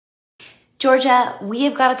Georgia, we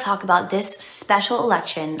have got to talk about this special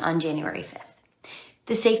election on January 5th.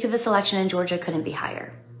 The stakes of this election in Georgia couldn't be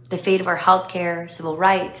higher. The fate of our healthcare, civil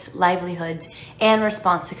rights, livelihoods, and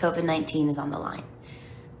response to COVID-19 is on the line.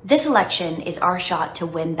 This election is our shot to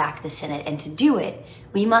win back the Senate, and to do it,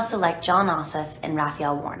 we must elect Jon Ossoff and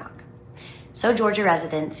Raphael Warnock. So Georgia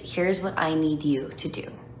residents, here's what I need you to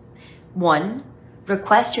do. 1,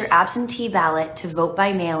 request your absentee ballot to vote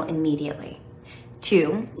by mail immediately.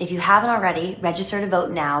 2, if you haven't already, register to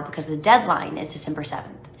vote now because the deadline is December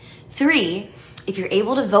 7th. 3, if you're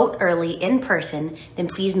able to vote early in person, then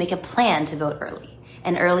please make a plan to vote early.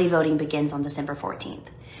 And early voting begins on December 14th.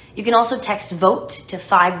 You can also text VOTE to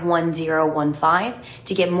 51015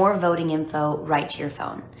 to get more voting info right to your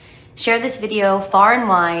phone. Share this video far and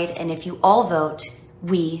wide, and if you all vote,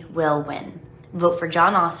 we will win. Vote for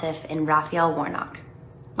Jon Ossoff and Raphael Warnock.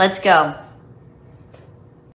 Let's go.